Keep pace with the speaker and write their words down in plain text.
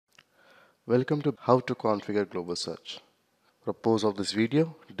Welcome to how to configure global search. Purpose of this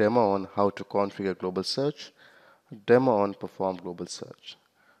video, demo on how to configure global search, demo on perform global search.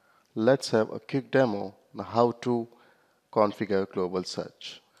 Let's have a quick demo on how to configure global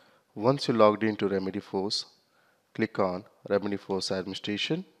search. Once you logged into Remedyforce, click on Remedyforce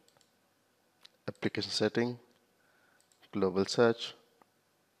Administration, Application Setting, Global Search.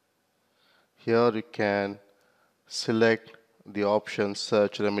 Here you can select the option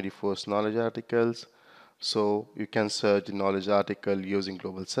Search Remedyforce Knowledge Articles. So you can search the knowledge article using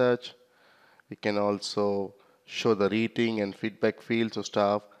global search. You can also show the rating and feedback fields of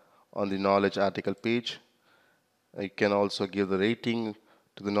staff on the knowledge article page. You can also give the rating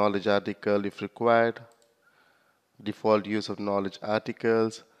to the knowledge article if required. Default use of knowledge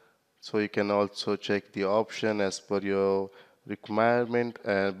articles. So you can also check the option as per your requirement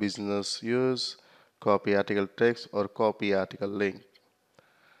and business use, copy article text or copy article link.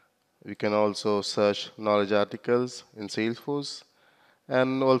 We can also search knowledge articles in Salesforce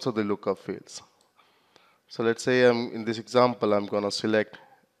and also the lookup fields. So let's say in this example, I'm going to select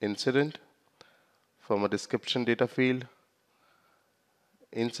incident from a description data field,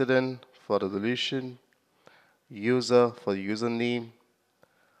 incident for resolution, user for username,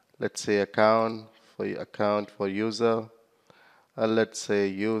 let's say account for user, and let's say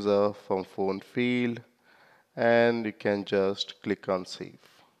user from phone field, and you can just click on save.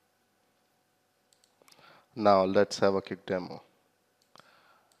 Now let's have a quick demo.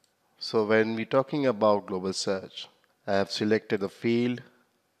 So when we're talking about global search, I have selected the field,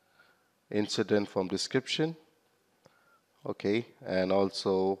 incident from description, okay, and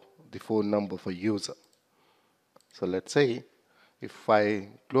also the phone number for user. So let's say if I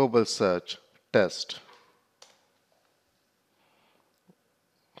global search test,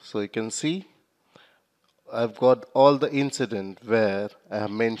 so you can see I've got all the incident where I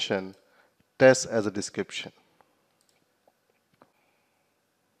have mentioned test as a description.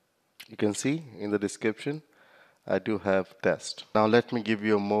 You can see in the description I do have test. Now let me give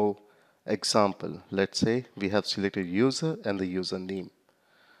you a more example. Let's say we have selected user and the username.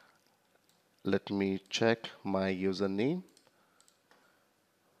 Let me check my username.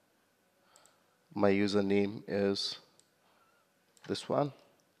 My username is this one,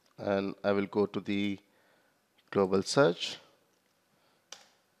 and I will go to the global search.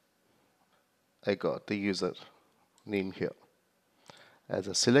 I got the user name here. As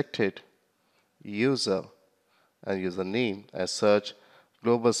I selected user and username, I search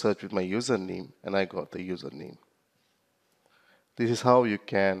global search with my username and I got the username. This is how you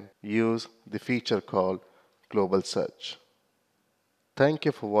can use the feature called global search. Thank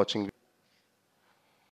you for watching.